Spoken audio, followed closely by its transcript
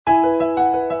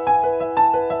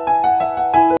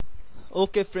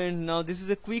Okay friend, now this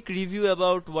is a quick review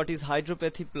about what is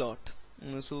hydropathy plot.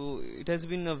 So it has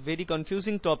been a very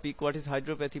confusing topic, what is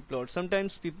hydropathy plot.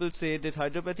 Sometimes people say that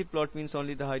hydropathy plot means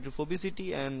only the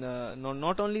hydrophobicity, and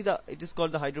not only the, it is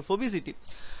called the hydrophobicity,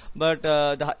 but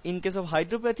in case of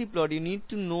hydropathy plot you need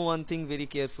to know one thing very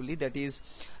carefully, that is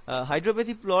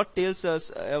hydropathy plot tells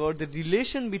us about the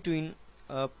relation between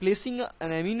placing an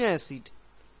amino acid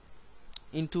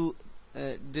into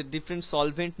the different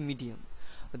solvent medium,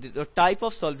 the type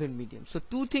of solvent medium. So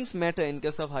two things matter in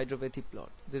case of hydropathy plot.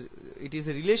 It is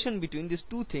a relation between these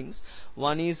two things.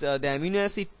 One is the amino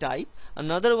acid type,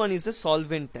 another one is the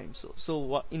solvent type.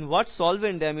 So in what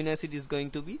solvent the amino acid is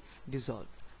going to be dissolved.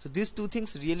 So these two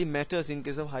things really matters in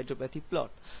case of hydropathy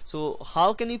plot. So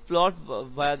how can we plot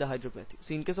via the hydropathy?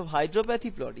 So in case of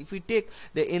hydropathy plot, if we take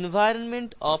the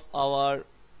environment of our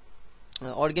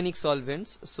organic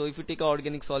solvents, so if you take an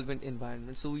organic solvent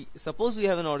environment, so suppose we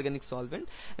have an organic solvent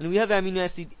and we have amino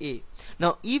acid A.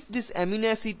 Now if this amino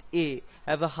acid A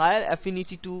have a higher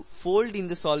affinity to fold in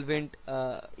the solvent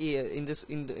A, in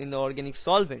the organic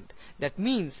solvent, that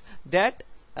means that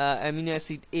amino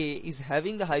acid A is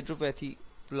having the hydropathy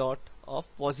plot of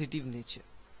positive nature.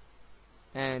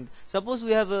 And suppose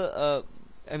we have a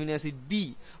amino acid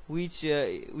B which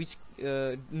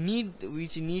need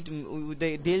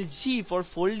the del G for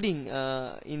folding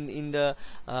in the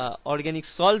organic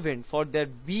solvent for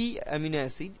that B amino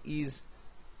acid is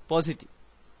positive.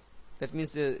 That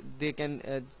means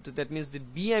that means the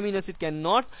B amino acid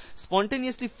cannot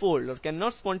spontaneously fold or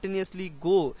cannot spontaneously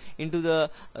go into the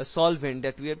solvent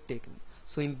that we have taken.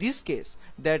 So in this case,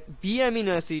 that B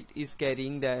amino acid is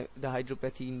carrying the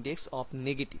hydropathy index of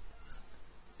negative.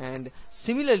 And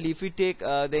similarly, if we take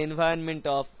the environment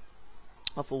of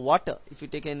water, if we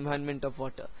take an environment of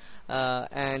water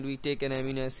and we take an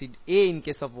amino acid A in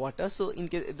case of water, so in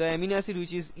case the amino acid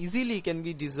which is easily can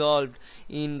be dissolved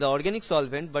in the organic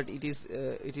solvent, but it is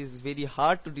very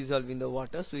hard to dissolve in the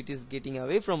water, so it is getting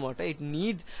away from water. It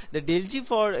needs the del G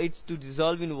for it to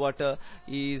dissolve in water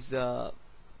is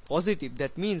positive.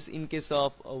 That means in case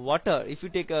of water, if you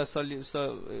take a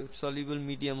soluble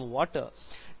medium water,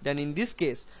 then in this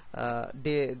case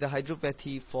the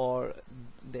hydropathy for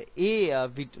the A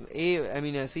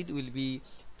amino acid will be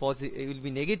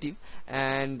negative,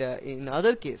 and in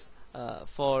other case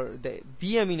for the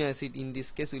B amino acid in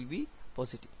this case will be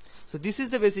positive. So this is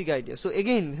the basic idea. So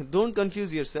again, don't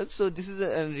confuse yourself. So this is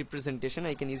a representation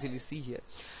I can easily see here.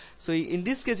 So in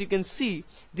this case you can see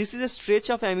this is a stretch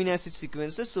of amino acid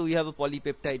sequences. So we have a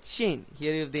polypeptide chain.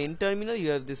 Here you have the N terminal, you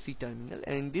have the C terminal,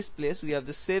 and in this place we have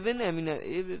the 7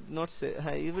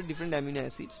 different amino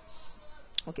acids.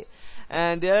 Okay,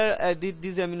 and there are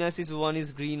these amino acids, one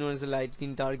is green, one is a light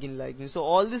green, dark green, light green. So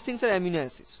all these things are amino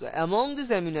acids. So among these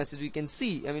amino acids we can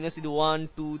see amino acid 1,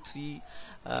 2, 3.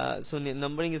 So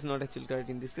numbering is not actually correct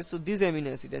in this case. So this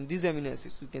amino acid and these amino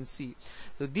acids we can see.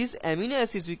 So these amino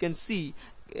acids we can see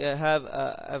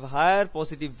have higher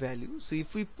positive value. So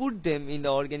if we put them in the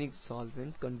organic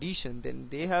solvent condition, then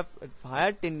they have a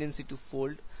higher tendency to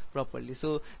fold properly.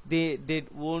 So they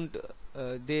won't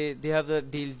they have the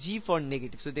del G for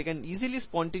negative, so they can easily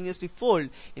spontaneously fold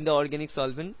in the organic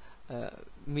solvent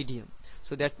medium.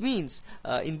 So that means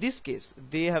in this case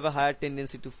they have a higher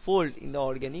tendency to fold in the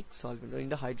organic solvent or in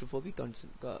the hydrophobic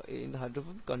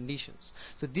conditions.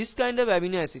 So this kind of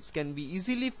amino acids can be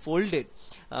easily folded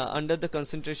under the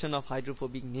concentration of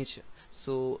hydrophobic nature.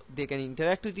 So they can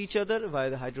interact with each other via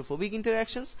the hydrophobic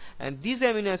interactions, and these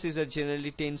amino acids are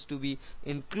generally tends to be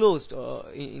enclosed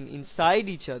inside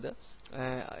each other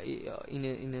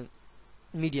in a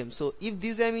medium. So if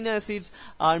these amino acids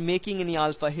are making any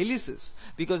alpha helices,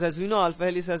 because as we know alpha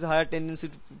helix has a higher tendency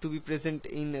to be present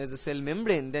in the cell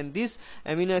membrane, then this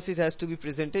amino acid has to be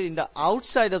presented in the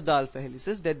outside of the alpha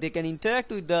helices, that they can interact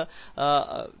with the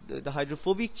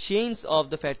hydrophobic chains of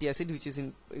the fatty acid which is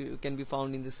can be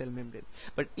found in the cell membrane.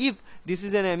 But if this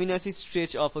is an amino acid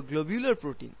stretch of a globular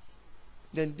protein,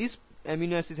 then this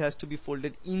amino acid has to be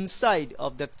folded inside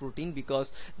of that protein,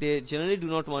 because they generally do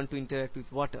not want to interact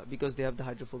with water, because they have the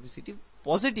hydrophobicity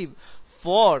positive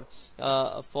for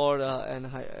an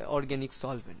organic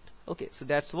solvent. Okay, so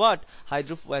that's what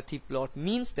hydropathy plot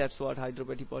means. That's what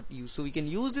hydropathy plot use. So we can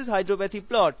use this hydropathy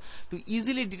plot to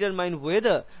easily determine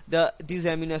whether this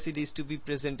amino acid is to be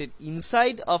presented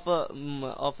inside of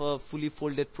a fully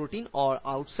folded protein or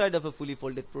outside of a fully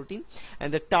folded protein,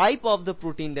 and the type of the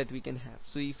protein that we can have.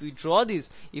 So if we draw this,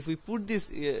 if we put this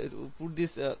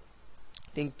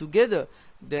take together,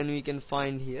 then we can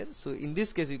find here. So in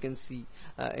this case you can see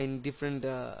in different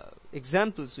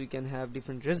examples we can have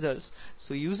different results.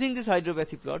 So using this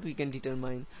hydropathy plot we can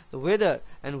determine the whether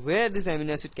and where this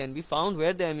amino acid can be found,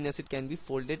 where the amino acid can be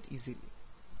folded easily.